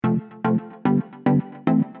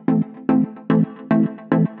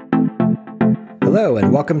Hello,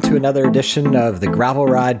 and welcome to another edition of the Gravel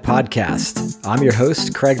Ride Podcast. I'm your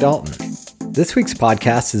host, Craig Dalton. This week's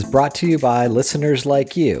podcast is brought to you by listeners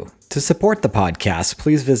like you. To support the podcast,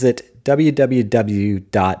 please visit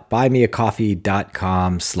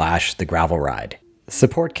www.buymeacoffee.com/thegravelride.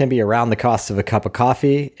 Support can be around the cost of a cup of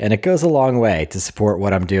coffee, and it goes a long way to support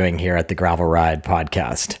what I'm doing here at the Gravel Ride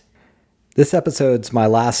Podcast. This episode's my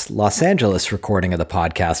last Los Angeles recording of the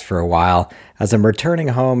podcast for a while, as I'm returning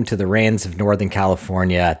home to the rains of Northern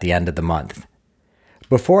California at the end of the month.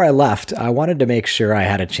 Before I left, I wanted to make sure I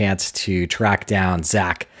had a chance to track down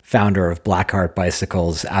Zach, founder of Blackheart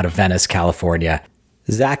Bicycles out of Venice, California.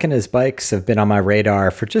 Zach and his bikes have been on my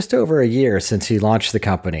radar for just over a year since he launched the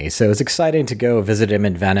company, so it was exciting to go visit him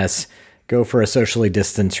in Venice, go for a socially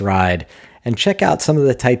distanced ride, and check out some of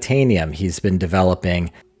the titanium he's been developing,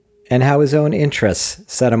 and how his own interests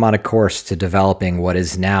set him on a course to developing what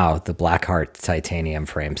is now the Blackheart titanium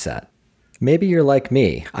frame set. Maybe you're like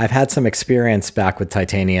me. I've had some experience back with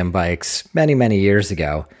titanium bikes many years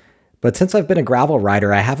ago, but since I've been a gravel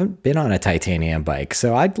rider, I haven't been on a titanium bike,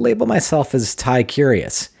 so I'd label myself as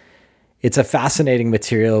Ti-curious. It's a fascinating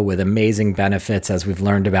material with amazing benefits, as we've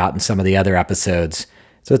learned about in some of the other episodes.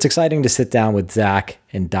 So it's exciting to sit down with Zach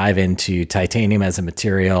and dive into titanium as a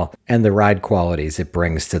material and the ride qualities it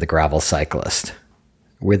brings to the gravel cyclist.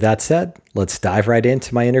 With that said, let's dive right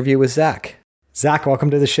into my interview with Zach. Zach,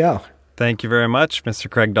 welcome to the show. Thank you very much,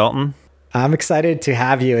 Mr. Craig Dalton. I'm excited to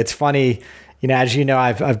have you. It's funny, as you know,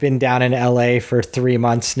 I've been down in LA for 3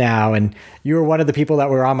 months now, and you were one of the people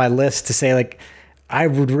that were on my list to say, I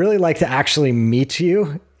would really like to actually meet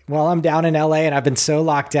you while I'm down in LA, and I've been so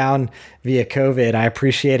locked down via COVID. I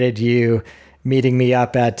appreciated you meeting me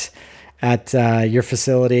up at your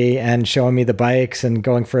facility and showing me the bikes and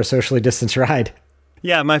going for a socially distanced ride.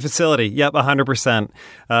 Yeah, my facility. Yep, 100%.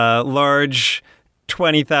 Large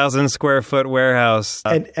 20,000 square foot warehouse.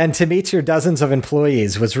 And to meet your dozens of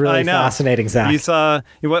employees was really fascinating, Zach. You saw,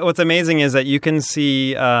 what's amazing is that you can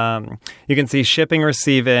see shipping,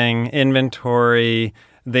 receiving, inventory,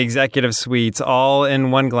 the executive suites, all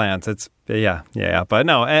in one glance. It's yeah. But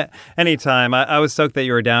no, anytime. I was stoked that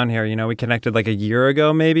you were down here. We connected like a year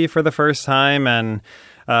ago, maybe for the first time, and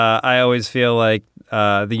I always feel like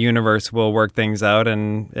the universe will work things out,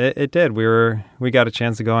 and it did. We got a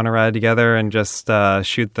chance to go on a ride together and just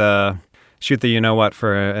shoot the what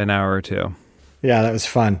for an hour or two. Yeah, that was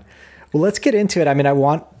fun. Well, let's get into it. I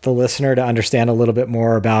want the listener to understand a little bit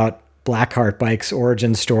more about Blackheart Bike's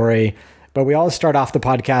origin story. But we always start off the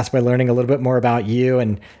podcast by learning a little bit more about you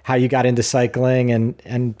and how you got into cycling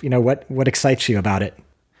and what excites you about it.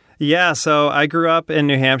 Yeah, so I grew up in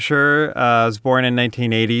New Hampshire. I was born in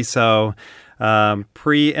 1980, so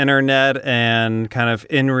pre-internet and kind of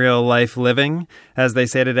in real life living, as they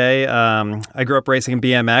say today. I grew up racing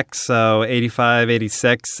BMX, so 85,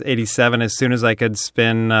 86, 87, as soon as I could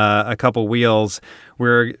spin a couple wheels.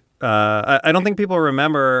 I don't think people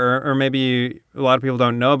remember, or maybe a lot of people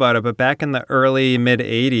don't know about it, but back in the early,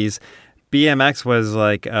 mid-'80s, BMX was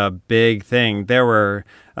like a big thing. There were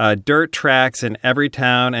dirt tracks in every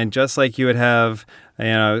town, and just like you would have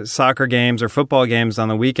soccer games or football games on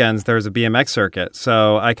the weekends, there was a BMX circuit.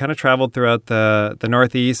 So I kind of traveled throughout the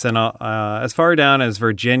Northeast and as far down as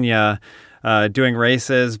Virginia, doing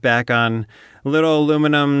races back on little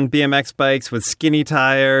aluminum BMX bikes with skinny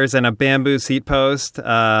tires and a bamboo seat post.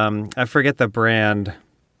 I forget the brand.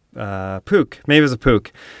 Pook. Maybe it was a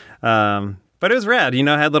Pook. But it was rad.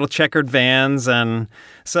 I had little checkered vans. And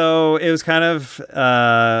so it was kind of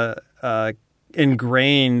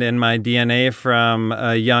ingrained in my DNA from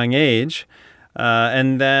a young age.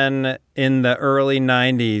 And then in the early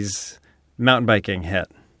 90s, mountain biking hit.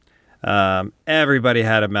 Everybody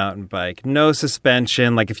had a mountain bike, no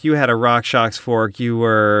suspension. Like if you had a RockShox fork, you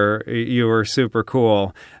were super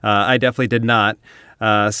cool. I definitely did not.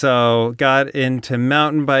 So got into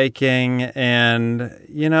mountain biking, and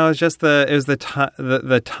it was just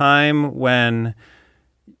the time when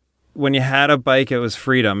you had a bike, it was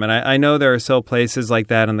freedom. And I know there are still places like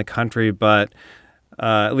that in the country, but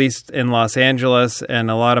at least in Los Angeles and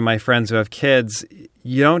a lot of my friends who have kids,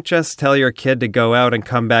 you don't just tell your kid to go out and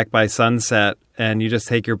come back by sunset, and you just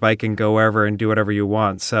take your bike and go wherever and do whatever you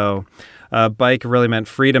want. So bike really meant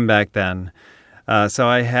freedom back then. So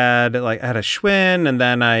I had a Schwinn, and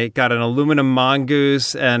then I got an aluminum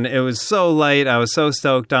Mongoose, and it was so light. I was so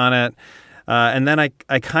stoked on it. And then I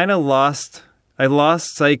kind of lost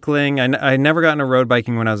cycling. I never got into road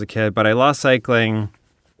biking when I was a kid, but I lost cycling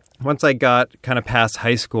once I got kind of past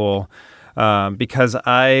high school. Because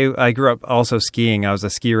I grew up also skiing. I was a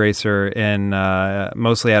ski racer in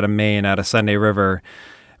mostly out of Maine, out of Sunday River,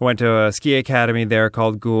 I went to a ski academy there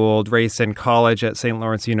called Gould, raced in college at St.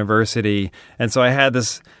 Lawrence University. And so I had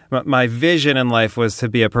this, my vision in life was to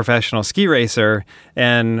be a professional ski racer.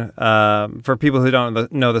 And for people who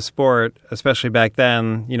don't know the sport, especially back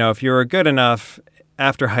then, if you were good enough,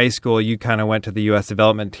 after high school, you kind of went to the U.S.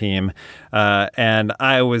 development team, and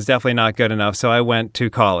I was definitely not good enough, so I went to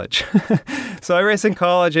college. So I raced in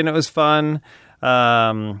college, and it was fun.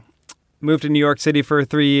 Moved to New York City for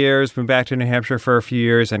 3 years, moved back to New Hampshire for a few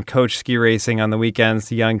years, and coached ski racing on the weekends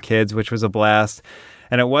to young kids, which was a blast.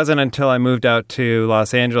 And it wasn't until I moved out to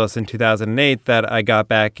Los Angeles in 2008 that I got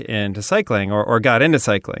back into cycling, or got into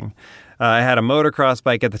cycling. I had a motocross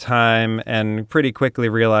bike at the time and pretty quickly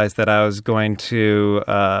realized that I was going to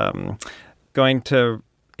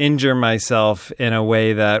injure myself in a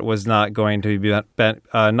way that was not going to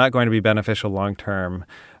be beneficial long term.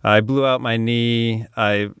 I blew out my knee,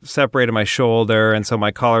 I separated my shoulder, and so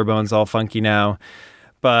my collarbone's all funky now.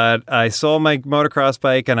 But I sold my motocross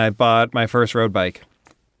bike and I bought my first road bike.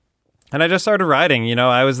 And I just started riding.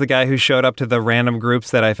 I was the guy who showed up to the random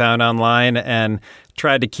groups that I found online and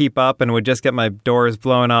tried to keep up and would just get my doors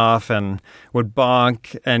blown off and would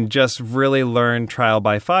bonk and just really learn trial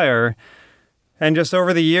by fire. And just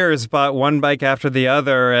over the years, bought one bike after the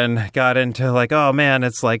other and got into like, oh man,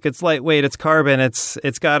 it's lightweight, it's carbon,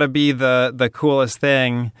 it's got to be the coolest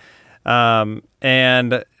thing.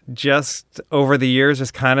 And just over the years,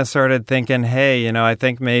 just kind of started thinking, hey, I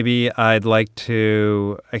think maybe I'd like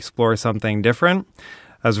to explore something different.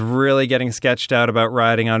 I was really getting sketched out about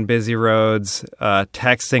riding on busy roads.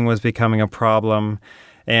 Texting was becoming a problem.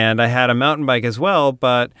 And I had a mountain bike as well,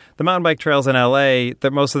 but the mountain bike trails in LA,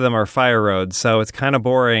 most of them are fire roads. So it's kind of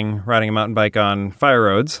boring riding a mountain bike on fire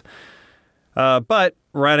roads. But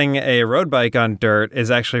riding a road bike on dirt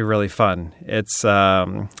is actually really fun. It's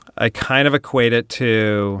I kind of equate it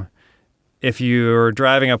to if you're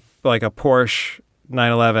driving a Porsche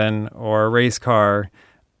 911 or a race car,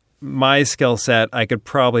 my skill set, I could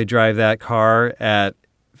probably drive that car at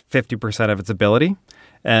 50% of its ability.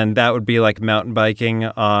 And that would be like mountain biking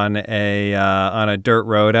on a dirt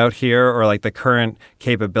road out here, or like the current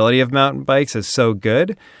capability of mountain bikes is so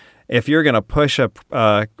good. If you're going to push a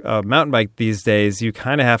mountain bike these days, you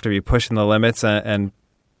kind of have to be pushing the limits and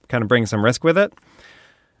kind of bring some risk with it.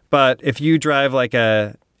 But if you drive like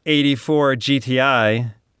a 84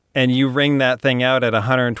 GTI and you wring that thing out at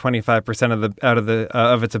 125%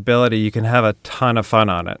 of its ability, you can have a ton of fun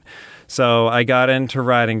on it. So I got into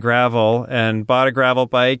riding gravel and bought a gravel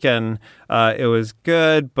bike, and it was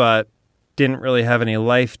good, but didn't really have any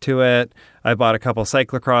life to it. I bought a couple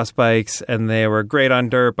cyclocross bikes, and they were great on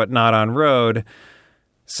dirt, but not on road.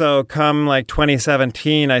 So come like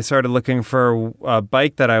 2017, I started looking for a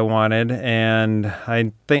bike that I wanted, and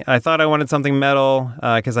I thought I wanted something metal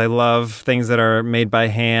because I love things that are made by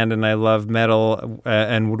hand, and I love metal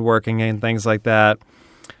and woodworking and things like that.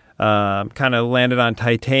 Kind of landed on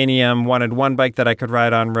titanium, wanted one bike that I could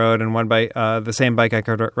ride on road and one bike, the same bike I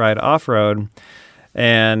could ride off road.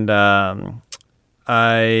 And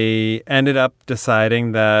I ended up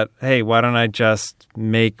deciding that, hey, why don't I just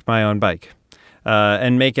make my own bike?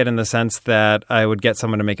 And make it in the sense that I would get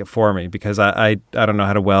someone to make it for me, because I don't know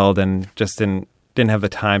how to weld and just didn't have the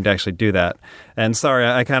time to actually do that. And sorry,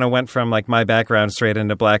 I kind of went from like my background straight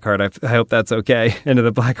into Blackheart. I hope that's okay, into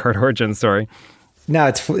the Blackheart origin story. No,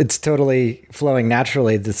 it's totally flowing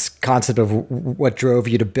naturally, this concept of what drove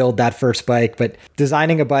you to build that first bike. But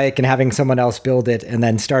designing a bike and having someone else build it and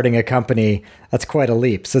then starting a company, that's quite a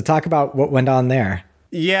leap. So talk about what went on there.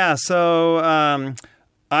 Yeah, so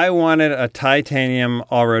I wanted a titanium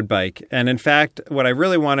all-road bike. And in fact, what I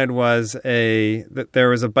really wanted was there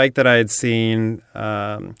was a bike that I had seen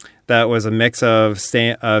that was a mix of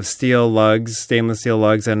steel lugs, stainless steel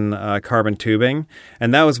lugs, and carbon tubing.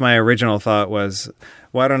 And that was my original thought was,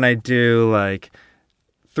 why don't I do like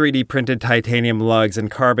 3D printed titanium lugs and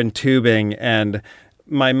carbon tubing? And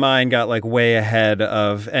my mind got like way ahead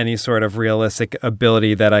of any sort of realistic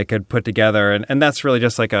ability that I could put together. And that's really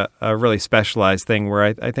just like a really specialized thing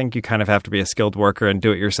where I think you kind of have to be a skilled worker and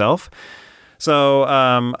do it yourself. So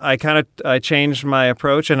I changed my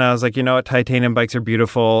approach, and I was like, you know what, titanium bikes are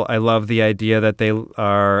beautiful. I love the idea that they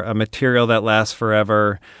are a material that lasts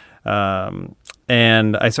forever.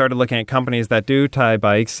 And I started looking at companies that do tie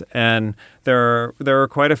bikes, and there are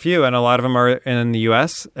quite a few, and a lot of them are in the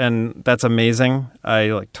U.S., and that's amazing. I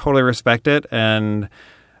like totally respect it, and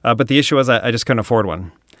but the issue was I just couldn't afford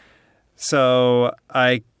one. So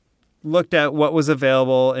I looked at what was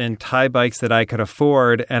available in tie bikes that I could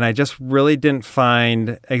afford, and I just really didn't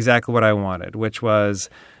find exactly what I wanted, which was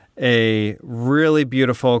a really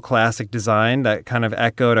beautiful classic design that kind of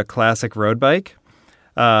echoed a classic road bike.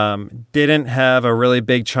 Didn't have a really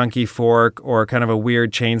big chunky fork or kind of a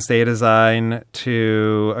weird chainstay design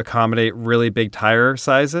to accommodate really big tire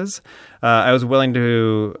sizes. I was willing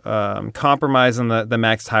to compromise on the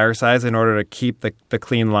max tire size in order to keep the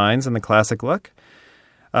clean lines and the classic look.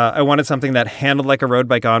 I wanted something that handled like a road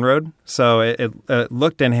bike on-road. So it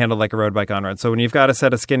looked and handled like a road bike on-road. So when you've got a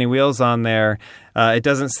set of skinny wheels on there, it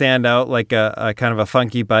doesn't stand out like a kind of a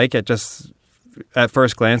funky bike. It just, at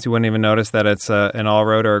first glance, you wouldn't even notice that it's an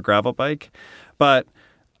all-road or a gravel bike. But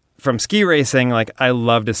from ski racing, like, I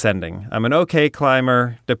love descending. I'm an okay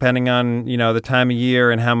climber, depending on, the time of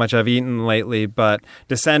year and how much I've eaten lately. But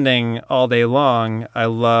descending all day long, I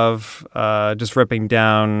love just ripping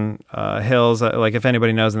down hills. Like, if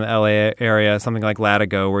anybody knows in the LA area, something like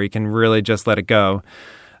Latigo, where you can really just let it go.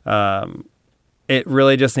 It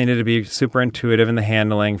really just needed to be super intuitive in the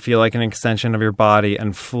handling, feel like an extension of your body,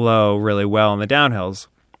 and flow really well in the downhills.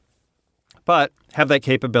 But have that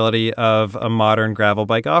capability of a modern gravel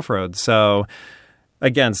bike off-road. So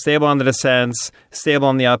again, stable on the descents, stable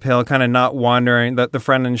on the uphill, kind of not wandering. The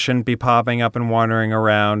front end shouldn't be popping up and wandering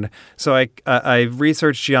around. So I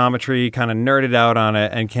researched geometry, kind of nerded out on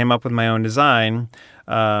it, and came up with my own design.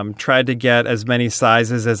 Tried to get as many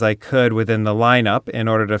sizes as I could within the lineup in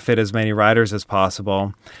order to fit as many riders as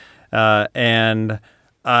possible. And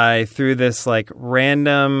I, through this like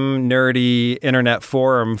random nerdy internet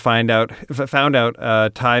forum, found out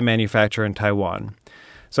a Thai manufacturer in Taiwan.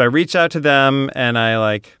 So I reached out to them and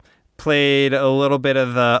I played a little bit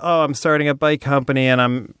of I'm starting a bike company and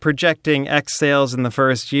I'm projecting X sales in the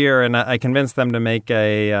first year, and I convinced them to make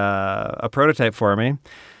a prototype for me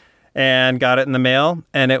and got it in the mail,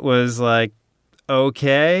 and it was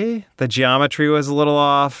okay. The geometry was a little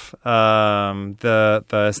off. The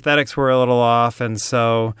aesthetics were a little off. And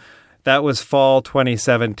so that was fall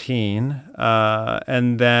 2017.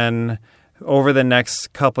 And then over the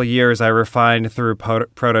next couple years, I refined through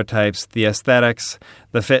prototypes the aesthetics,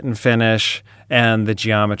 the fit and finish, and the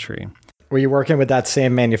geometry. Were you working with that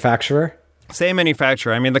same manufacturer? Same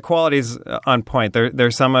manufacturer. I mean, the quality's on point.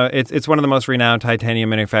 There's some. It's one of the most renowned titanium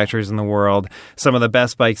manufacturers in the world. Some of the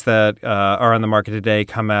best bikes that are on the market today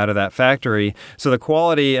come out of that factory. So the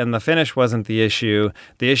quality and the finish wasn't the issue.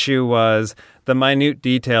 The issue was the minute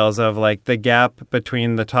details of the gap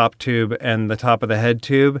between the top tube and the top of the head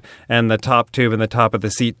tube, and the top tube and the top of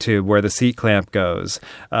the seat tube where the seat clamp goes.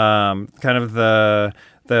 Kind of the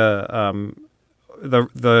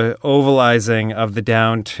ovalizing of the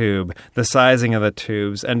down tube, the sizing of the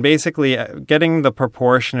tubes, and basically getting the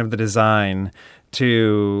proportion of the design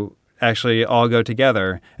to actually all go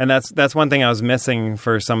together. And that's one thing I was missing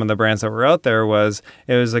for some of the brands that were out there. Was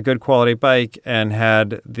it was a good quality bike and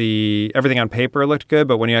had everything on paper looked good,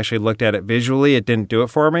 but when you actually looked at it visually, it didn't do it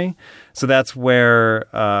for me. So that's where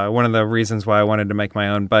one of the reasons why I wanted to make my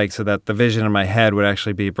own bike, so that the vision in my head would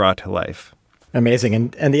actually be brought to life.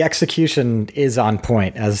 Amazing. And the execution is on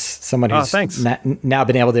point. As someone who's now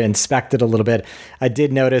been able to inspect it a little bit, I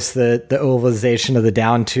did notice the ovalization of the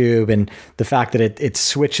down tube and the fact that it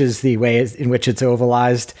switches the way in which it's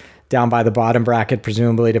ovalized down by the bottom bracket,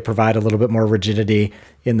 presumably to provide a little bit more rigidity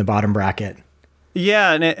in the bottom bracket.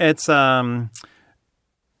 Yeah, and it's I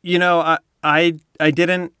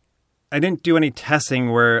didn't do any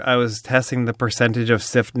testing where I was testing the percentage of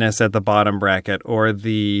stiffness at the bottom bracket or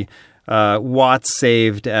the watts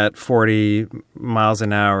saved at 40 miles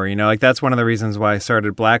an hour. That's one of the reasons why I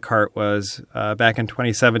started Blackheart was back in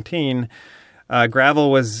 2017.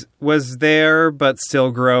 Gravel was there, but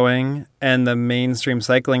still growing. And the mainstream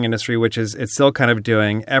cycling industry, which it's still kind of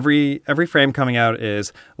doing, every frame coming out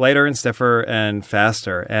is lighter and stiffer and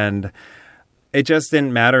faster. And it just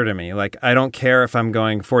didn't matter to me. I don't care if I'm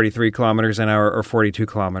going 43 kilometers an hour or 42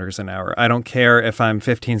 kilometers an hour. I don't care if I'm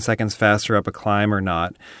 15 seconds faster up a climb or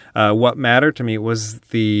not. What mattered to me was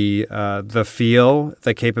the feel,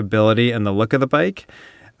 the capability, and the look of the bike.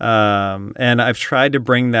 And I've tried to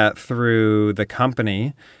bring that through the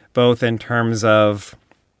company, both in terms of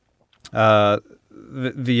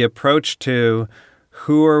the approach to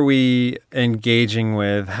who are we engaging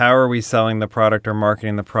with? How are we selling the product or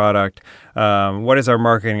marketing the product? What is our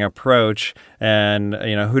marketing approach? And,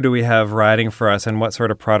 who do we have riding for us, and what sort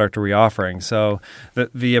of product are we offering? So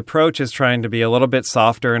the approach is trying to be a little bit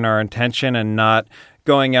softer in our intention and not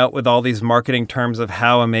going out with all these marketing terms of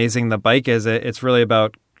how amazing the bike is. It's really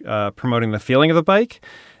about promoting the feeling of the bike.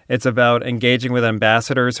 It's about engaging with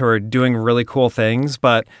ambassadors who are doing really cool things,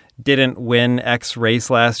 but didn't win X race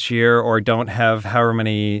last year or don't have however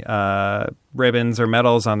many ribbons or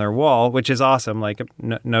medals on their wall, which is awesome.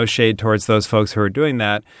 No shade towards those folks who are doing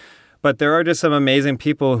that. But there are just some amazing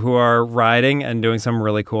people who are riding and doing some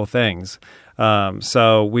really cool things.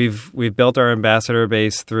 So we've built our ambassador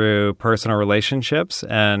base through personal relationships,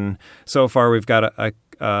 and so far we've got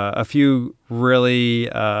a few really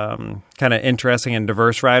kind of interesting and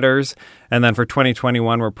diverse riders. And then for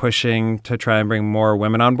 2021, we're pushing to try and bring more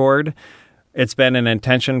women on board. It's been an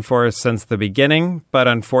intention for us since the beginning, but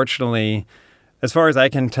unfortunately, as far as I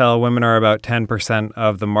can tell, women are about 10%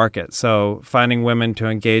 of the market. So finding women to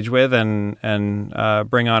engage with and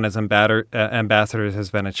bring on as ambassadors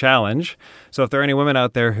has been a challenge. So if there are any women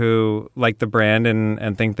out there who like the brand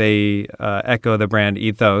and think they echo the brand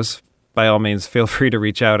ethos, by all means, feel free to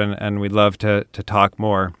reach out, and we'd love to talk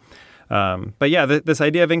more. But yeah, this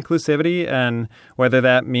idea of inclusivity, and whether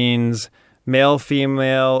that means male,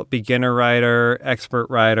 female, beginner rider, expert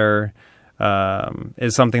rider,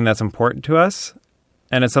 is something that's important to us.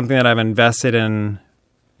 And it's something that I've invested in,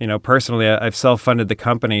 personally. I've self-funded the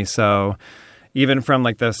company. So even from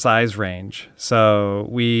like the size range. So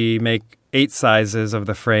we make 8 sizes of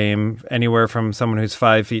the frame, anywhere from someone who's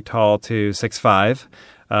 5 feet tall to 6'5".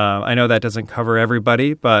 I know that doesn't cover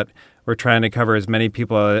everybody, but we're trying to cover as many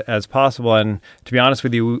people as possible. And to be honest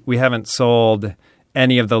with you, we haven't sold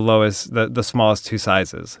any of the smallest 2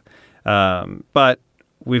 sizes. But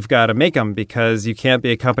we've got to make them, because you can't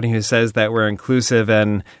be a company who says that we're inclusive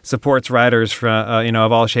and supports riders from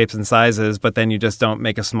of all shapes and sizes, but then you just don't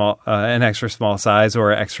make an extra small size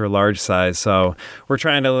or an extra large size. So we're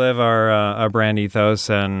trying to live our brand ethos,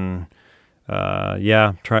 and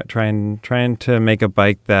trying to make a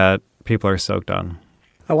bike that people are stoked on.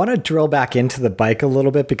 I want to drill back into the bike a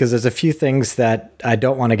little bit, because there's a few things that I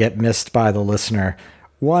don't want to get missed by the listener.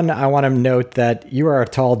 One, I want to note that you are a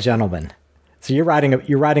tall gentleman. So you're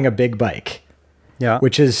riding a big bike, yeah,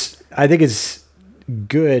 which I think is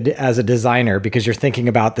good as a designer, because you're thinking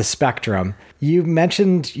about the spectrum. You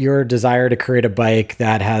mentioned your desire to create a bike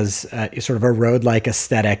that has sort of a road-like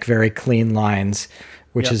aesthetic, very clean lines,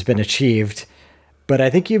 which has been achieved. But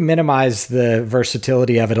I think you minimize the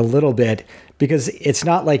versatility of it a little bit, because it's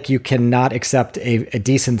not like you cannot accept a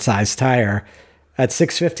decent sized tire. At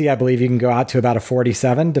 650, I believe you can go out to about a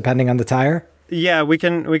 47, depending on the tire. Yeah, we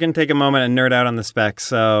can take a moment and nerd out on the specs.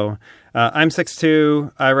 So I'm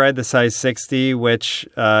 6'2". I ride the size 60, which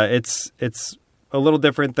it's a little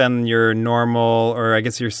different than your normal, or I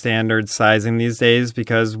guess your standard sizing these days,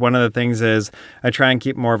 because one of the things is I try and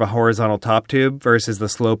keep more of a horizontal top tube versus the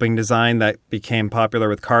sloping design that became popular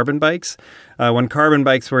with carbon bikes. When carbon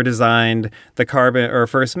bikes were designed, the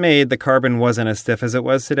carbon wasn't as stiff as it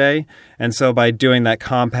was today. And so by doing that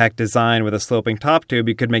compact design with a sloping top tube,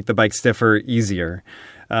 you could make the bike stiffer easier.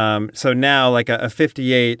 So now like a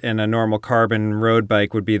 58 in a normal carbon road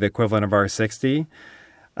bike would be the equivalent of our 60.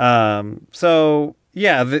 So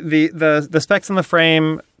yeah, the specs on the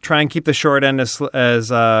frame try and keep the short end as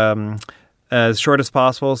short as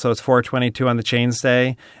possible. So it's 422 on the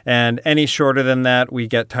chainstay, and any shorter than that, we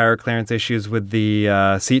get tire clearance issues with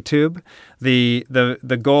the seat tube.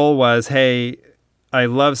 The goal was, hey, I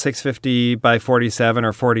love 650 by 47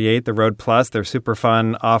 or 48, the Road Plus. They're super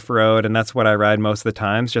fun off-road, and that's what I ride most of the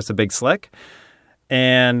time. It's just a big slick.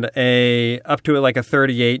 And up to like a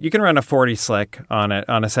 38, you can run a 40 slick on it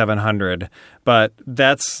on a 700, but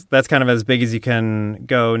that's kind of as big as you can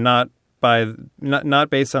go. Not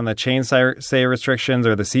based on the chain stay restrictions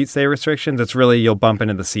or the seat stay restrictions. It's really you'll bump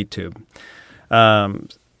into the seat tube.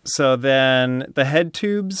 So then the head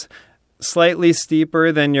tubes slightly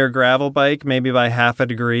steeper than your gravel bike, maybe by half a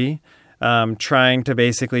degree. Trying to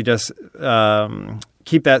basically just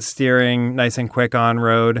keep that steering nice and quick on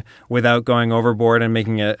road without going overboard and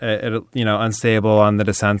making it unstable on the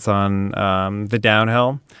descents on the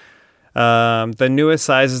downhill. The newest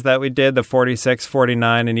sizes that we did, the 46,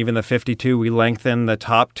 49, and even the 52, we lengthened the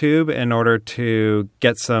top tube in order to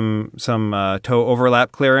get some toe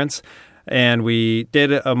overlap clearance. And we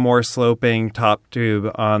did a more sloping top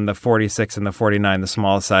tube on the 46 and the 49, the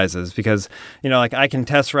small sizes, because, I can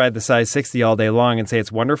test ride the size 60 all day long and say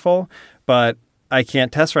it's wonderful, but I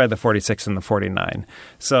can't test ride the 46 and the 49.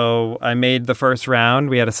 So I made the first round.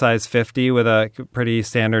 We had a size 50 with a pretty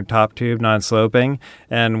standard top tube, non-sloping.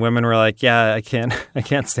 And women were like, yeah, I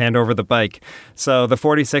can't stand over the bike. So the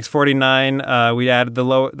 46, 49, we added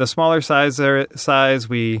the smaller size.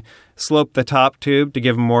 We sloped the top tube to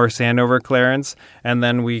give more sandover clearance. And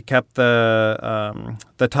then we kept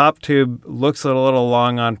the top tube looks a little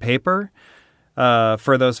long on paper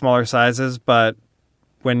for those smaller sizes, but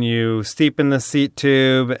when you steepen the seat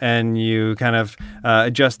tube and you kind of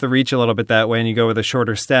adjust the reach a little bit that way, and you go with a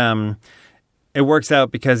shorter stem, it works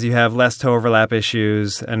out because you have less toe overlap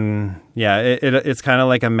issues. And yeah, it's kind of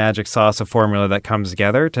like a magic sauce of formula that comes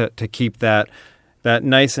together to keep that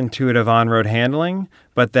nice intuitive on-road handling,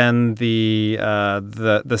 but then the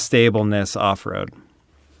stableness off-road.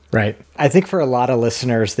 Right. I think for a lot of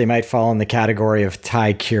listeners, they might fall in the category of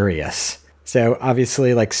tie curious. So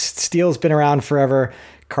obviously, like, steel's been around forever.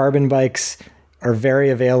 Carbon bikes are very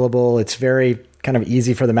available. It's very kind of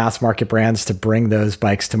easy for the mass market brands to bring those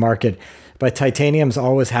bikes to market. But titanium's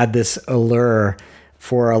always had this allure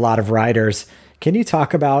for a lot of riders. Can you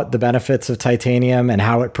talk about the benefits of titanium and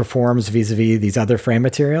how it performs vis-a-vis these other frame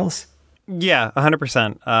materials? Yeah,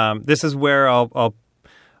 100%. This is where I'll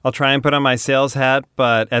try and put on my sales hat,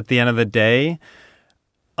 but at the end of the day,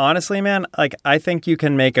 honestly, man, like, I think you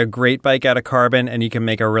can make a great bike out of carbon and you can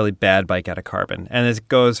make a really bad bike out of carbon. And this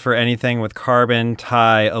goes for anything with carbon,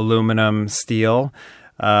 tie, aluminum, steel.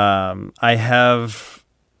 I've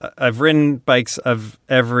ridden bikes of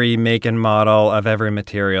every make and model of every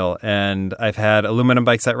material, and I've had aluminum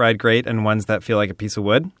bikes that ride great and ones that feel like a piece of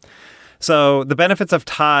wood. So the benefits of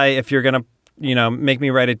tie, if you're going to, make me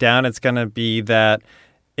write it down, it's going to be that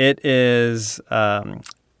it is,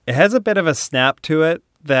 it has a bit of a snap to it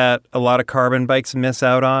that a lot of carbon bikes miss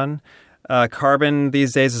out on. Carbon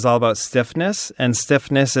these days is all about stiffness, and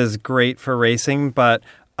stiffness is great for racing, but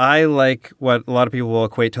I like what a lot of people will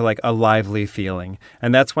equate to like a lively feeling.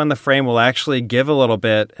 And that's when the frame will actually give a little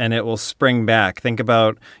bit and it will spring back. Think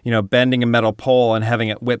about, bending a metal pole and having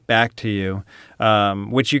it whip back to you,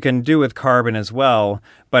 which you can do with carbon as well,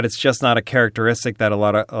 but it's just not a characteristic that a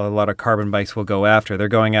lot of carbon bikes will go after. They're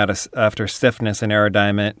going after stiffness and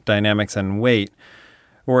aerodynamics and weight.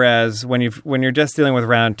 Whereas when you're just dealing with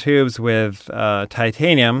round tubes with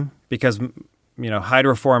titanium, because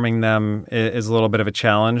hydroforming them is a little bit of a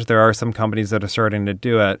challenge. There are some companies that are starting to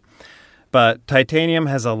do it. But titanium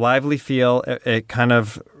has a lively feel.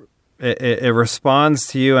 It responds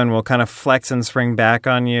to you and will kind of flex and spring back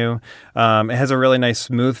on you. It has a really nice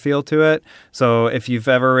smooth feel to it. So if you've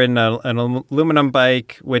ever ridden an aluminum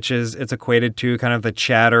bike, it's equated to kind of the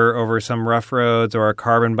chatter over some rough roads, or a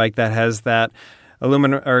carbon bike that has that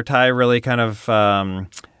aluminum or tie really kind of...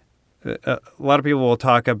 a lot of people will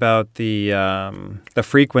talk about the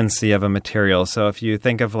frequency of a material. So if you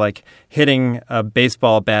think of like hitting a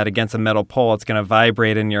baseball bat against a metal pole, it's going to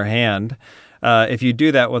vibrate in your hand. If you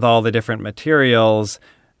do that with all the different materials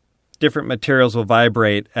will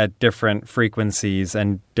vibrate at different frequencies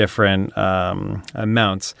and different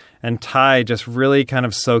amounts. And tie just really kind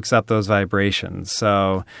of soaks up those vibrations.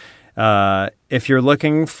 So if you're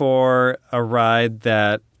looking for a ride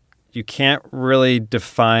that you can't really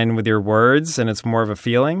define with your words and it's more of a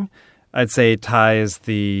feeling, I'd say tie is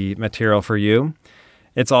the material for you.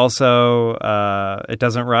 It's also, it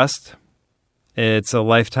doesn't rust. It's a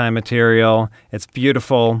lifetime material. It's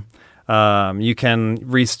beautiful. You can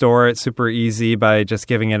restore it super easy by just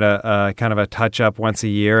giving it a kind of a touch up once a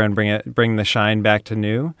year and bring the shine back to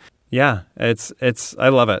new. Yeah, I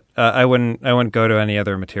love it. I wouldn't go to any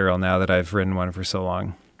other material now that I've ridden one for so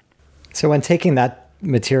long. So when taking that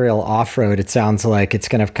material off-road, it sounds like it's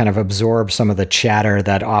going to kind of absorb some of the chatter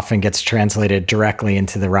that often gets translated directly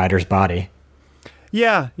into the rider's body.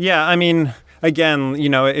 Yeah. I mean, again,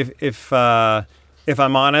 if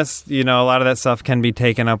I'm honest, a lot of that stuff can be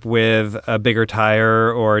taken up with a bigger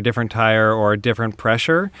tire or a different tire or a different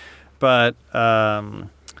pressure. But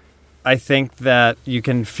I think that you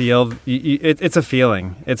can feel it's a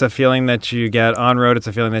feeling. It's a feeling that you get on road. It's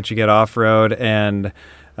a feeling that you get off road, and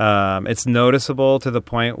it's noticeable to the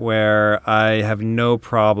point where I have no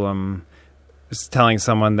problem telling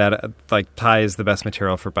someone that like tie is the best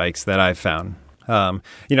material for bikes that I've found.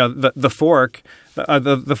 The fork,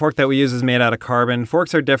 the fork that we use is made out of carbon.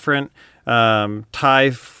 Forks are different.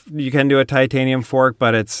 You can do a titanium fork,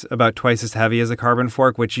 but it's about twice as heavy as a carbon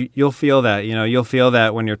fork, which you'll feel that. You'll feel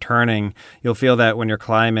that when you're turning. You'll feel that when you're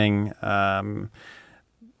climbing.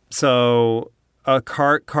 So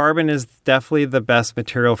carbon is definitely the best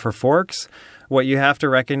material for forks. What you have to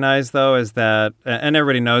recognize, though, is that, and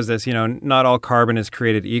everybody knows this, not all carbon is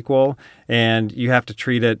created equal, and you have to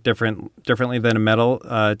treat it differently than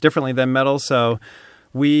metal. So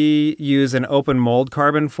we use an open mold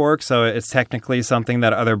carbon fork, so it's technically something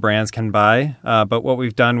that other brands can buy. But what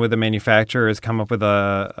we've done with the manufacturer is come up with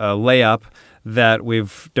a layup that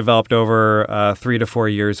we've developed over 3 to 4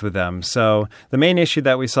 years with them. So the main issue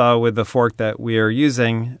that we saw with the fork that we are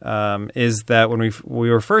using is that when we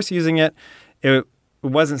were first using it, it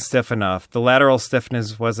wasn't stiff enough. The lateral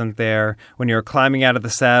stiffness wasn't there. When you were climbing out of the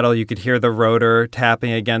saddle, you could hear the rotor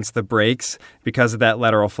tapping against the brakes because of that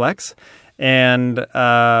lateral flex. And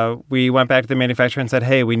we went back to the manufacturer and said,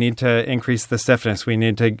 hey, we need to increase the stiffness. We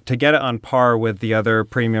need to get it on par with the other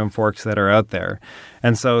premium forks that are out there.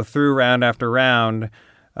 And so through round after round,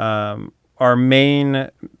 our main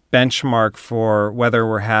benchmark for whether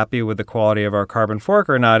we're happy with the quality of our carbon fork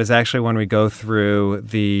or not is actually when we go through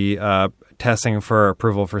the testing for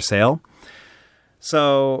approval for sale.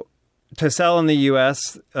 So to sell in the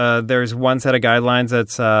U.S., there's one set of guidelines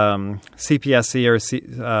that's CPSC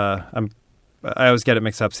or I always get it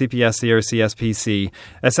mixed up, CPSC or CSPC.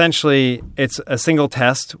 Essentially, it's a single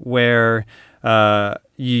test where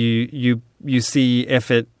you see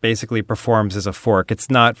if it basically performs as a fork.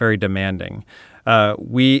 It's not very demanding.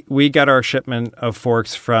 We got our shipment of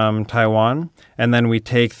forks from Taiwan, and then we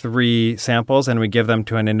take 3 samples and we give them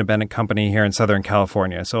to an independent company here in Southern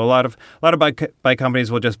California. So a lot of bike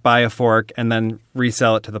companies will just buy a fork and then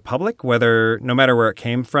resell it to the public, no matter where it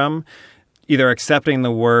came from, either accepting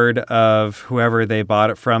the word of whoever they bought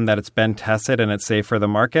it from that it's been tested and it's safe for the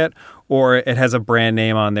market, or it has a brand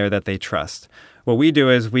name on there that they trust. What we do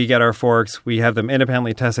is we get our forks, we have them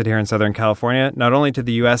independently tested here in Southern California, not only to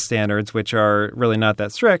the U.S. standards, which are really not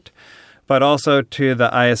that strict, but also to the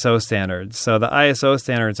ISO standards. So the ISO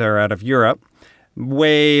standards are out of Europe,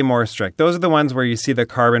 way more strict. Those are the ones where you see the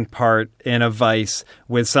carbon part in a vise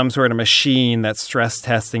with some sort of machine that's stress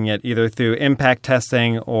testing it, either through impact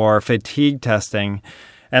testing or fatigue testing.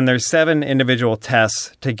 And there's 7 individual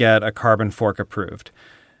tests to get a carbon fork approved.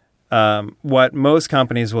 What most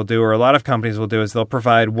companies will do, or a lot of companies will do, is they'll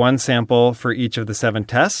provide one sample for each of the 7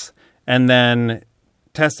 tests and then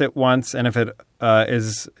test it once. And if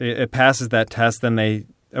it passes that test, then they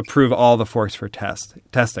approve all the forks for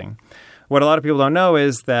testing. What a lot of people don't know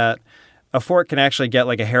is that a fork can actually get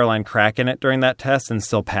like a hairline crack in it during that test and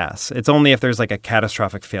still pass. It's only if there's like a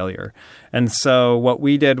catastrophic failure. And so what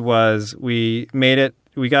we did was we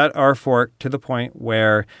got our fork to the point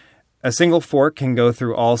where a single fork can go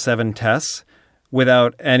through all 7 tests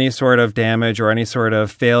without any sort of damage or any sort of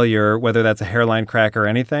failure, whether that's a hairline crack or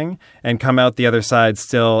anything, and come out the other side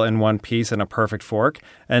still in one piece in a perfect fork.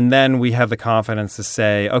 And then we have the confidence to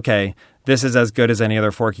say, okay, this is as good as any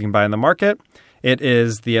other fork you can buy in the market. It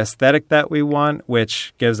is the aesthetic that we want,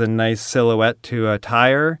 which gives a nice silhouette to a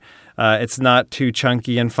tire. It's not too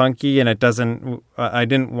chunky and funky, and it doesn't. I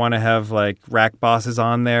didn't want to have like rack bosses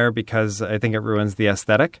on there because I think it ruins the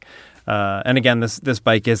aesthetic. And again, this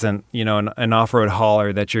bike isn't an off-road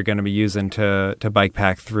hauler that you're going to be using to bike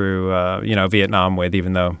pack through Vietnam with,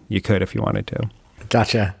 even though you could if you wanted to.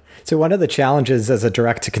 Gotcha. So one of the challenges as a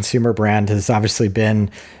direct-to-consumer brand has obviously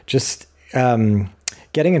been just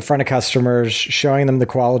getting in front of customers, showing them the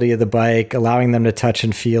quality of the bike, allowing them to touch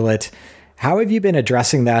and feel it. How have you been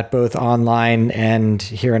addressing that both online and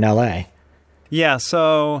here in LA? Yeah,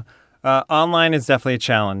 so online is definitely a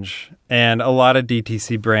challenge, and a lot of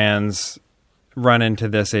DTC brands run into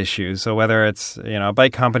this issue. So whether it's a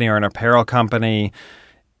bike company or an apparel company,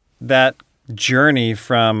 that journey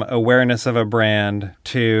from awareness of a brand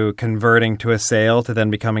to converting to a sale to then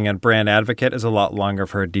becoming a brand advocate is a lot longer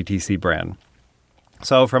for a DTC brand.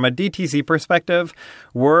 So from a DTC perspective,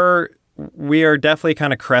 we are definitely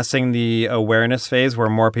kind of cresting the awareness phase where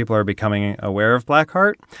more people are becoming aware of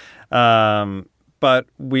Blackheart. But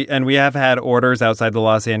we have had orders outside the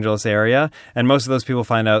Los Angeles area, and most of those people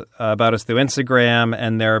find out about us through Instagram,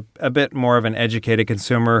 and they're a bit more of an educated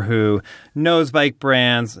consumer who knows bike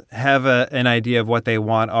brands, have an idea of what they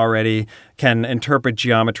want already, can interpret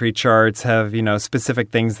geometry charts, have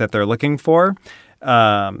specific things that they're looking for.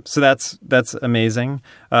 So that's amazing.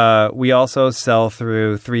 We also sell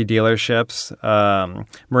through 3 dealerships,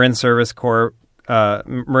 Marin Service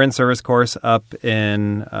Course up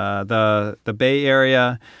in the Bay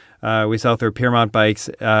Area. We sell through Piermont Bikes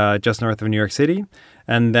just north of New York City,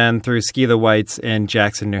 and then through Ski the Whites in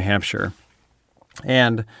Jackson, New Hampshire.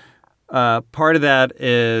 And part of that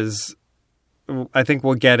is, I think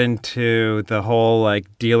we'll get into the whole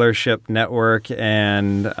dealership network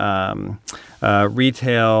and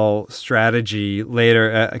retail strategy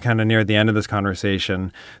later, kind of near the end of this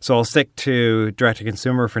conversation. So I'll stick to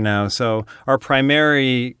direct-to-consumer for now. So our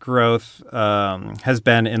primary growth has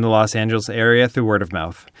been in the Los Angeles area through word of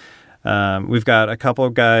mouth. We've got a couple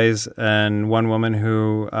of guys and one woman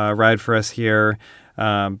who ride for us here.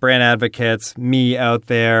 Brand advocates, me out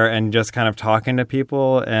there and just kind of talking to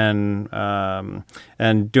people and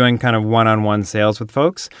doing kind of one-on-one sales with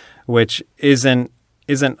folks, which isn't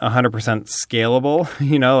 100%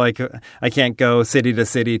 scalable. I can't go city to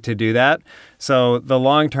city to do that. So the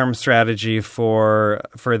long-term strategy for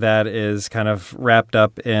that is kind of wrapped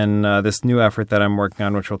up in this new effort that I'm working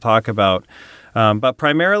on, which we'll talk about. But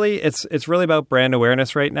primarily, it's really about brand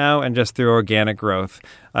awareness right now and just through organic growth.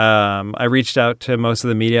 I reached out to most of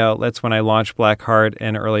the media outlets when I launched Blackheart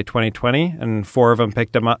in early 2020, and 4 of them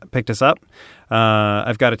picked us up.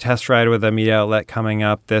 I've got a test ride with a media outlet coming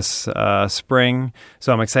up this spring,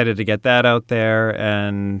 so I'm excited to get that out there.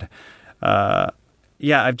 And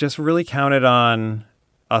I've just really counted on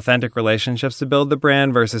authentic relationships to build the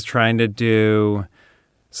brand versus trying to do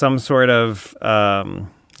some sort of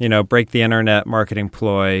break the internet marketing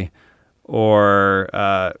ploy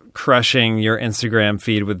or crushing your Instagram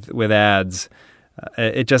feed with ads.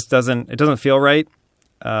 It just doesn't feel right.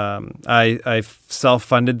 I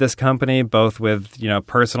self-funded this company both with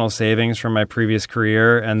personal savings from my previous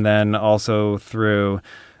career and then also through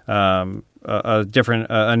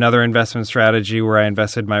another investment strategy where I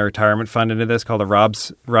invested my retirement fund into this called a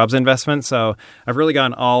Rob's investment. So I've really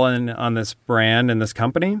gone all in on this brand and this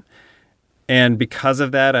company. And because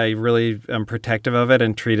of that, I really am protective of it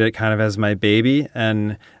and treat it kind of as my baby.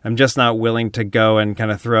 And I'm just not willing to go and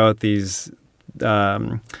kind of throw out these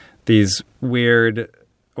weird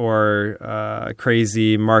or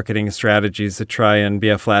crazy marketing strategies to try and be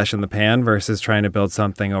a flash in the pan versus trying to build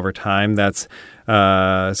something over time that's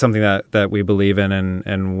something that we believe in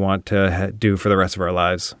and want to do for the rest of our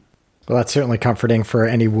lives. Well, that's certainly comforting for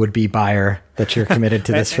any would-be buyer that you're committed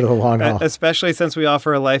to this for the long haul. Especially since we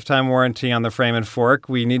offer a lifetime warranty on the frame and fork,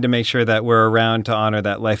 we need to make sure that we're around to honor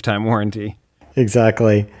that lifetime warranty.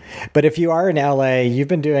 Exactly. But if you are in LA, you've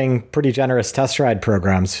been doing pretty generous test ride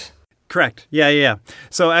programs. Correct. Yeah.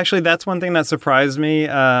 So actually, that's one thing that surprised me.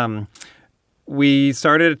 We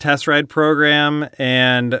started a test ride program,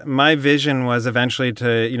 and my vision was eventually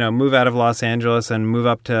to, move out of Los Angeles and move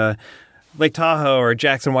up to Lake Tahoe or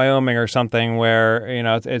Jackson, Wyoming or something where,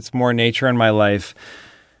 it's more nature in my life.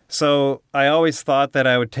 So I always thought that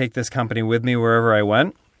I would take this company with me wherever I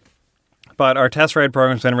went. But our test ride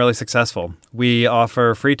program's been really successful. We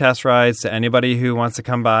offer free test rides to anybody who wants to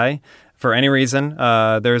come by for any reason.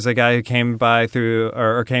 There's a guy who came through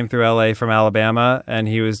LA from Alabama, and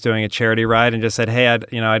he was doing a charity ride and just said, "Hey,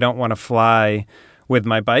 I don't want to fly with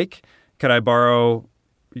my bike. Could I borrow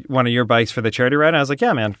one of your bikes for the charity ride?" And I was like,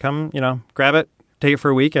 "Yeah, man, come, grab it, take it for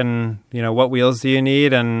a week, and what wheels do you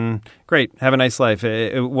need? And great, have a nice life."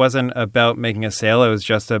 It wasn't about making a sale; it was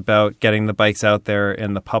just about getting the bikes out there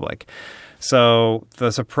in the public. So the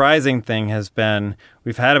surprising thing has been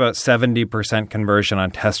we've had about 70% conversion on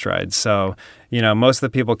test rides. So, most of the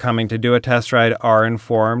people coming to do a test ride are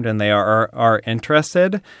informed and they are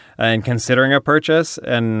interested in considering a purchase.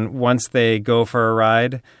 And once they go for a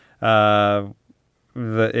ride, I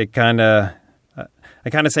kind of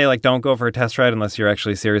say, don't go for a test ride unless you're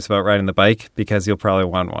actually serious about riding the bike, because you'll probably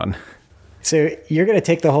want one. So you're going to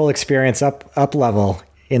take the whole experience up level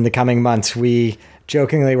in the coming months. We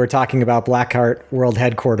jokingly were talking about Blackheart World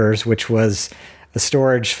Headquarters, which was a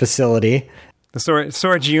storage facility. The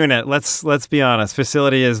storage unit. Let's be honest.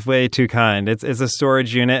 Facility is way too kind. It's a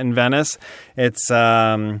storage unit in Venice. It's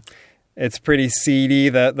pretty seedy,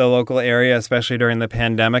 the local area, especially during the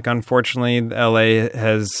pandemic. Unfortunately, LA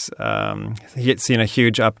has seen a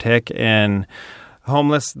huge uptick in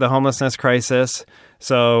the homelessness crisis.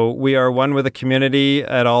 So we are one with the community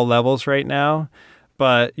at all levels right now.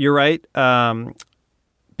 But you're right.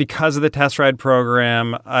 Because of the test ride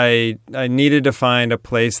program, I needed to find a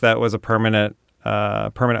place that was a permanent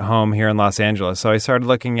home here in Los Angeles. So I started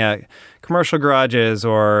looking at commercial garages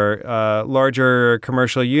or larger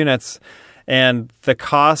commercial units, and the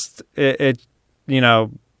cost it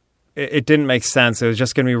didn't make sense. It was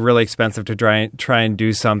just going to be really expensive to try and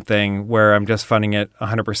do something where I'm just funding it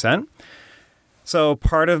 100%. So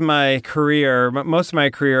part of my career, most of my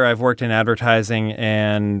career, I've worked in advertising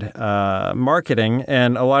and marketing,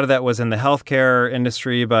 and a lot of that was in the healthcare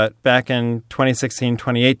industry. But back in 2016,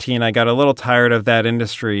 2018, I got a lot tired of that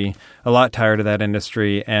industry,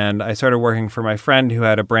 and I started working for my friend who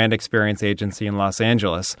had a brand experience agency in Los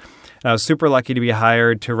Angeles. And I was super lucky to be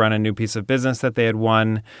hired to run a new piece of business that they had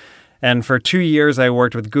won. And for 2 years, I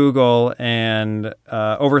worked with Google and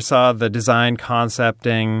oversaw the design,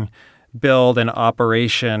 concepting, build and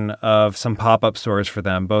operation of some pop-up stores for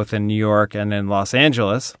them, both in New York and in Los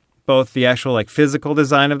Angeles, both the actual physical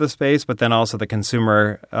design of the space, but then also the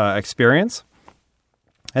consumer experience.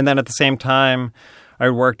 And then at the same time, I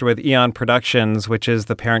worked with Eon Productions, which is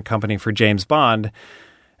the parent company for James Bond.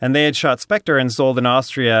 And they had shot Spectre in Zolden,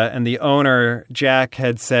 Austria. And the owner, Jack,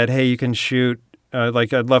 had said, "Hey, you can shoot,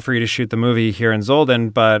 I'd love for you to shoot the movie here in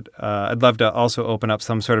Zolden, but I'd love to also open up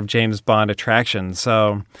some sort of James Bond attraction."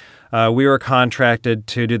 So we were contracted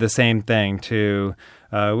to do the same thing.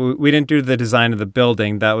 We didn't do the design of the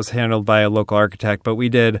building. That was handled by a local architect, but we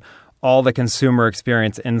did all the consumer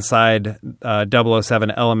experience inside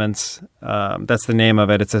 007 Elements. That's the name of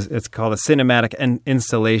it. It's called a cinematic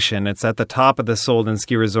installation. It's at the top of the Solden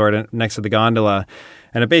ski resort next to the gondola.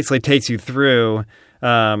 And it basically takes you through,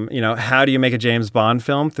 how do you make a James Bond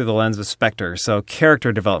film through the lens of Spectre? So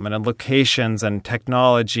character development and locations and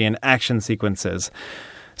technology and action sequences.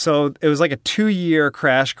 So it was like a 2-year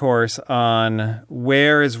crash course on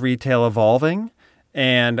where is retail evolving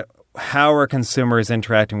and how are consumers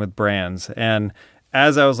interacting with brands. And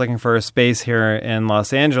as I was looking for a space here in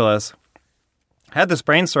Los Angeles, I had this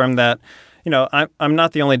brainstorm that, I'm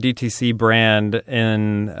not the only DTC brand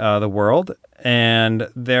in the world. And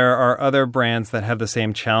there are other brands that have the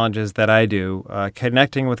same challenges that I do,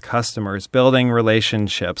 connecting with customers, building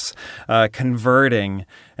relationships, converting.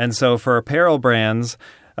 And so for apparel brands,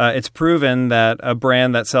 it's proven that a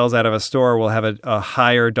brand that sells out of a store will have a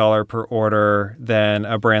higher dollar per order than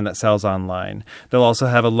a brand that sells online. They'll also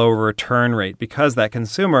have a lower return rate because that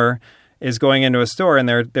consumer is going into a store and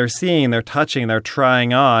they're seeing, they're touching, they're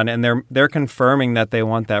trying on, and they're confirming that they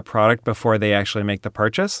want that product before they actually make the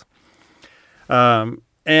purchase. And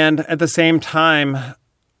at the same time,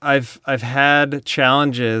 I've had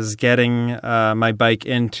challenges getting my bike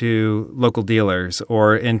into local dealers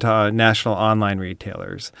or into national online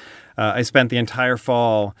retailers. I spent the entire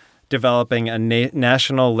fall developing a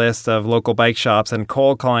national list of local bike shops and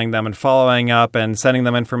cold calling them and following up and sending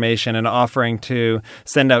them information and offering to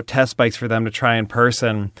send out test bikes for them to try in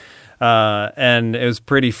person. And it was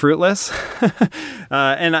pretty fruitless.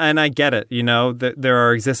 And I get it, there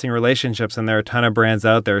are existing relationships and there are a ton of brands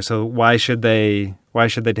out there. So why should they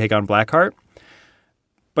take on Blackheart?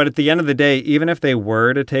 But at the end of the day, even if they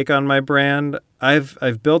were to take on my brand,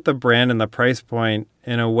 I've built the brand and the price point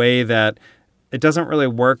in a way that it doesn't really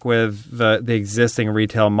work with the existing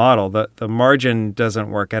retail model. The margin doesn't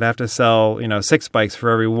work. I'd have to sell, 6 bikes for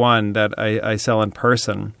every one that I sell in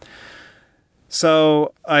person.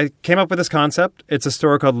 So I came up with this concept. It's a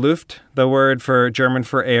store called Luft, the word for German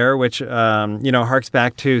for air, which, harks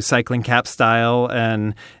back to cycling cap style.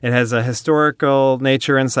 And it has a historical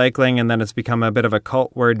nature in cycling, and then it's become a bit of a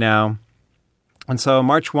cult word now. And so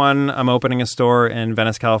March 1, I'm opening a store in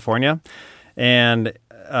Venice, California. And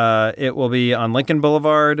it will be on Lincoln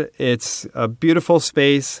Boulevard. It's a beautiful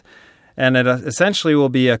space. And it essentially will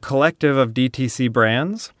be a collective of DTC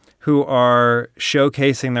brands who are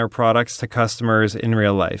showcasing their products to customers in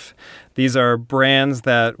real life. These are brands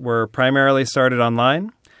that were primarily started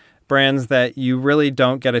online, brands that you really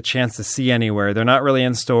don't get a chance to see anywhere. They're not really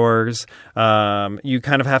in stores. You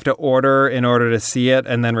kind of have to order in order to see it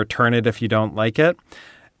and then return it if you don't like it.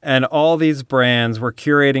 And all these brands, we're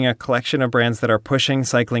curating a collection of brands that are pushing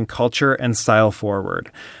cycling culture and style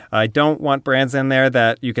forward. I don't want brands in there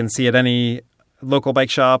that you can see at any local bike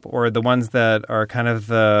shop or the ones that are kind of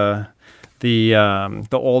the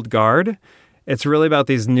old guard. It's really about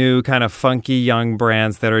these new kind of funky young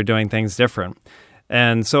brands that are doing things different.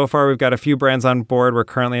 And so far, we've got a few brands on board. We're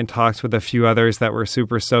currently in talks with a few others that we're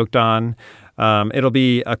super stoked on. It'll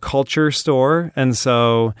be a culture store. And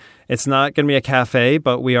so it's not going to be a cafe,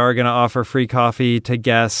 but we are going to offer free coffee to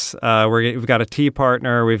guests. We've got a tea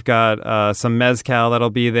partner. We've got some mezcal that'll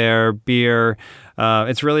be there, beer.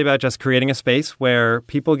 It's really about just creating a space where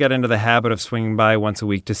people get into the habit of swinging by once a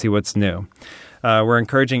week to see what's new. We're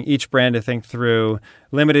encouraging each brand to think through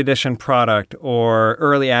limited edition product or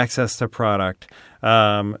early access to product.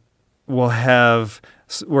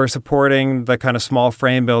 We're supporting the kind of small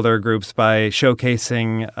frame builder groups by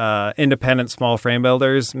showcasing independent small frame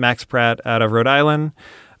builders. Max Pratt out of Rhode Island,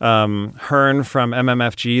 Hearn from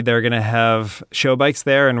MMFG, they're going to have show bikes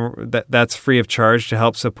there, and that's free of charge to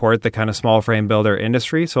help support the kind of small frame builder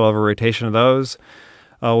industry. So we'll have a rotation of those.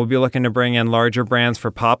 We'll be looking to bring in larger brands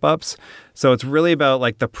for pop-ups. So it's really about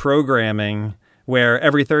like the programming where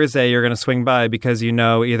every Thursday you're going to swing by because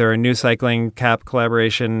either a new cycling cap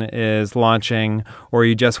collaboration is launching or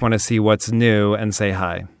you just want to see what's new and say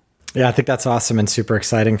hi. Yeah, I think that's awesome and super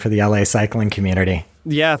exciting for the LA cycling community.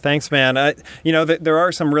 Yeah, thanks, man. There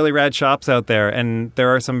are some really rad shops out there, and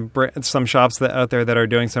there are some shops out there that are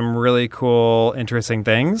doing some really cool, interesting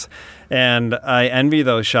things. And I envy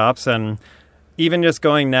those shops. And even just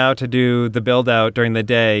going now to do the build out during the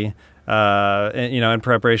day, in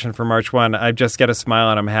preparation for March 1, I just get a smile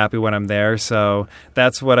and I'm happy when I'm there. So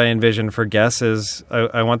that's what I envision for guests is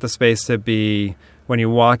I want the space to be, when you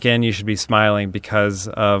walk in, you should be smiling because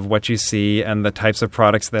of what you see and the types of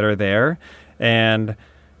products that are there. And,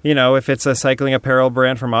 if it's a cycling apparel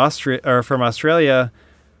brand from Australia,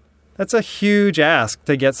 That's a huge ask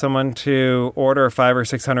to get someone to order $500 or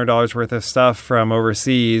 $600 worth of stuff from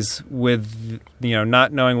overseas with,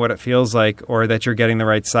 not knowing what it feels like or that you're getting the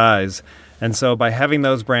right size. And so by having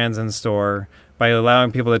those brands in store, by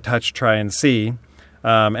allowing people to touch, try, and see,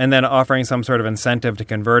 and then offering some sort of incentive to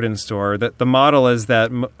convert in store. The model is that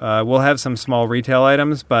we'll have some small retail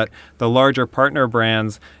items, but the larger partner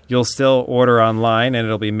brands, you'll still order online and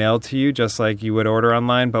it'll be mailed to you just like you would order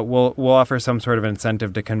online, but we'll offer some sort of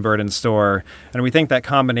incentive to convert in store. And we think that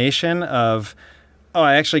combination of,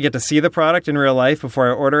 I actually get to see the product in real life before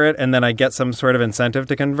I order it, and then I get some sort of incentive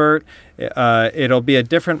to convert. It'll be a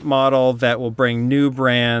different model that will bring new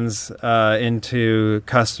brands into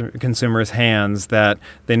consumers' hands that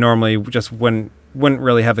they normally just wouldn't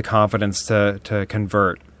really have the confidence to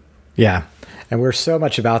convert. Yeah. And we're so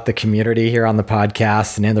much about the community here on the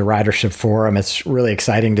podcast and in the ridership forum. It's really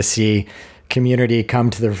exciting to see community come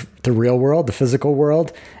to the real world, the physical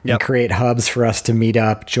world, and create hubs for us to meet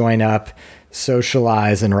up, join up,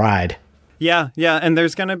 socialize, and ride. Yeah. And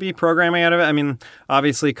there's going to be programming out of it. I mean,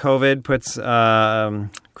 obviously COVID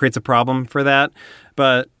creates a problem for that,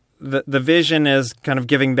 but the vision is kind of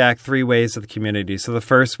giving back three ways to the community. So the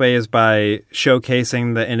first way is by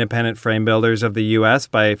showcasing the independent frame builders of the U.S.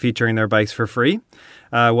 by featuring their bikes for free.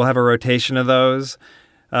 We'll have a rotation of those.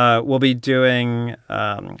 We'll be doing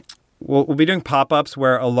pop-ups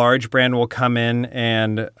where a large brand will come in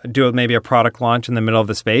and do maybe a product launch in the middle of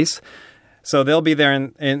the space. So they'll be there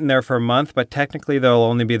in there for a month, but technically they'll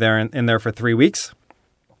only be there in there for 3 weeks.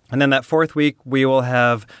 And then that fourth week, we will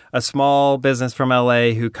have a small business from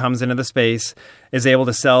LA who comes into the space, is able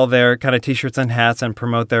to sell their kind of T-shirts and hats and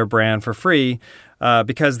promote their brand for free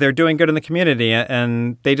because they're doing good in the community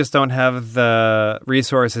and they just don't have the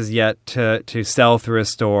resources yet to sell through a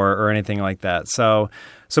store or anything like that. So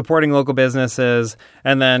supporting local businesses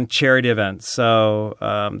and then charity events. So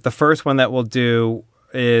the first one that we'll do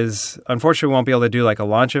is, unfortunately, we won't be able to do like a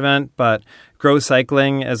launch event, but Grow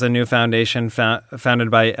Cycling is a new foundation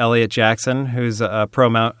founded by Elliot Jackson, who's a pro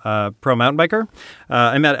mountain biker.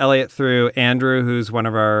 I met Elliot through Andrew, who's one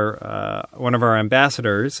of our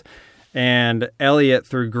ambassadors, and Elliot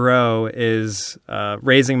through Grow is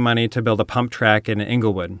raising money to build a pump track in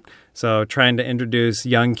Inglewood. So trying to introduce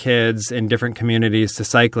young kids in different communities to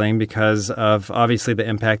cycling because of obviously the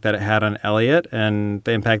impact that it had on Elliot and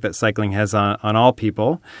the impact that cycling has on all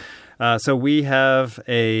people. So we have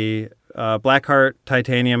a Blackheart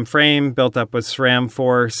titanium frame built up with SRAM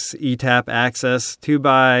Force, ETAP axis,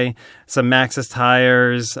 2x, some Maxxis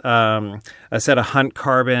tires, a set of Hunt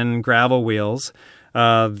carbon gravel wheels.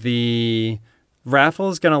 The raffle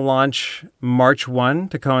is going to launch March 1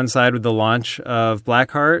 to coincide with the launch of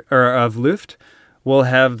Blackheart or of Luft. We'll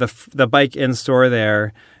have the bike in store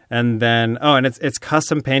there, and then and it's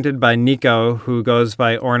custom painted by Nico, who goes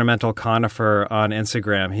by Ornamental Conifer on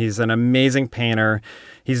Instagram. He's an amazing painter.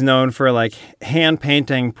 He's known for like hand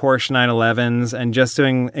painting Porsche 911s and just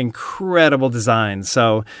doing incredible designs.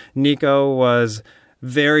 So Nico was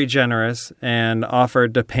very generous and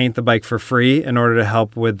offered to paint the bike for free in order to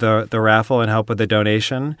help with the raffle and help with the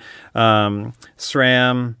donation.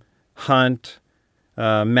 SRAM, Hunt,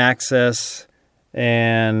 Maxxis,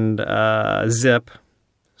 and Zip,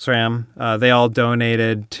 SRAM, they all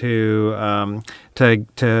donated to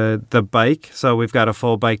the bike. So we've got a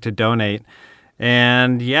full bike to donate.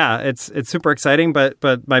 And yeah, it's super exciting, but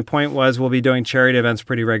my point was we'll be doing charity events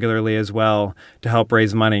pretty regularly as well to help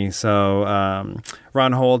raise money. So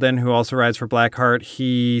Ron Holden, who also rides for Blackheart,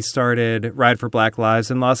 he started Ride for Black Lives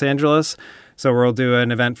in Los Angeles. So we'll do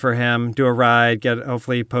an event for him, do a ride,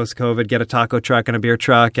 hopefully post-COVID, get a taco truck and a beer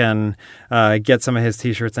truck and get some of his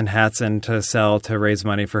T-shirts and hats in to sell to raise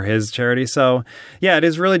money for his charity. So yeah, it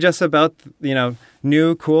is really just about,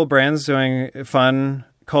 new cool brands doing fun,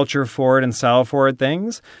 culture forward and style forward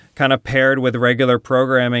things, kind of paired with regular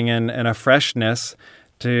programming and a freshness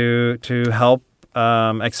to help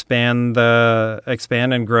expand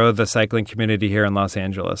and grow the cycling community here in Los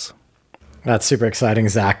Angeles. That's super exciting,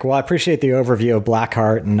 Zach. Well, I appreciate the overview of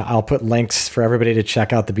Blackheart, and I'll put links for everybody to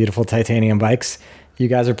check out the beautiful titanium bikes you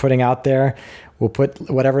guys are putting out there. We'll put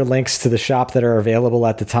whatever links to the shop that are available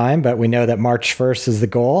at the time, but we know that March 1st is the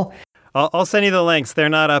goal. I'll send you the links. They're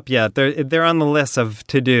not up yet. They're on the list of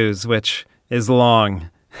to-dos, which is long.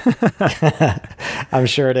 I'm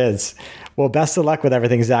sure it is. Well, best of luck with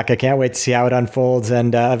everything, Zach. I can't wait to see how it unfolds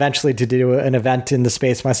and eventually to do an event in the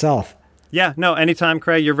space myself. Yeah, no, anytime,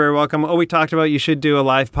 Craig. You're very welcome. We talked about you should do a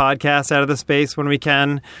live podcast out of the space when we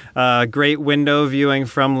can. Great window viewing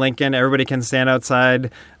from Lincoln. Everybody can stand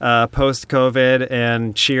outside post-COVID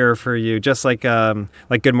and cheer for you, just like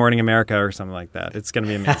Good Morning America or something like that. It's going to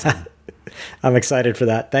be amazing. I'm excited for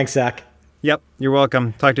that. Thanks, Zach. Yep, you're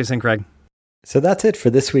welcome. Talk to you soon, Craig. So that's it for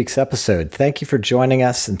this week's episode. Thank you for joining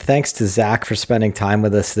us, and thanks to Zach for spending time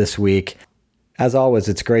with us this week. As always,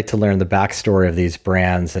 it's great to learn the backstory of these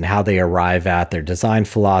brands and how they arrive at their design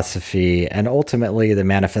philosophy and ultimately the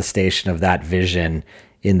manifestation of that vision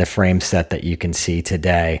in the frame set that you can see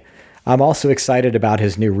today. I'm also excited about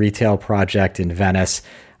his new retail project in Venice.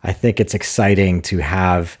 I think it's exciting to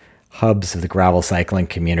have hubs of the gravel cycling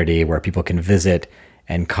community where people can visit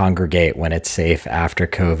and congregate when it's safe after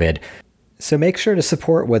COVID. So make sure to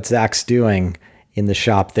support what Zach's doing in the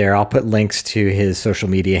shop there. I'll put links to his social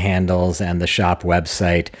media handles and the shop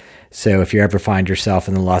website. So if you ever find yourself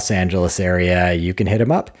in the Los Angeles area, you can hit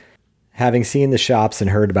him up. Having seen the shops and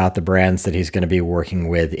heard about the brands that he's going to be working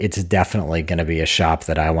with, it's definitely going to be a shop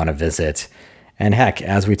that I want to visit. And heck,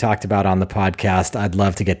 as we talked about on the podcast, I'd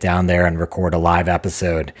love to get down there and record a live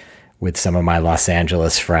episode with some of my Los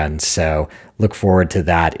Angeles friends. So look forward to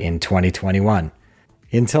that in 2021.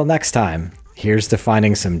 Until next time, here's to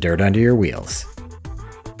finding some dirt under your wheels.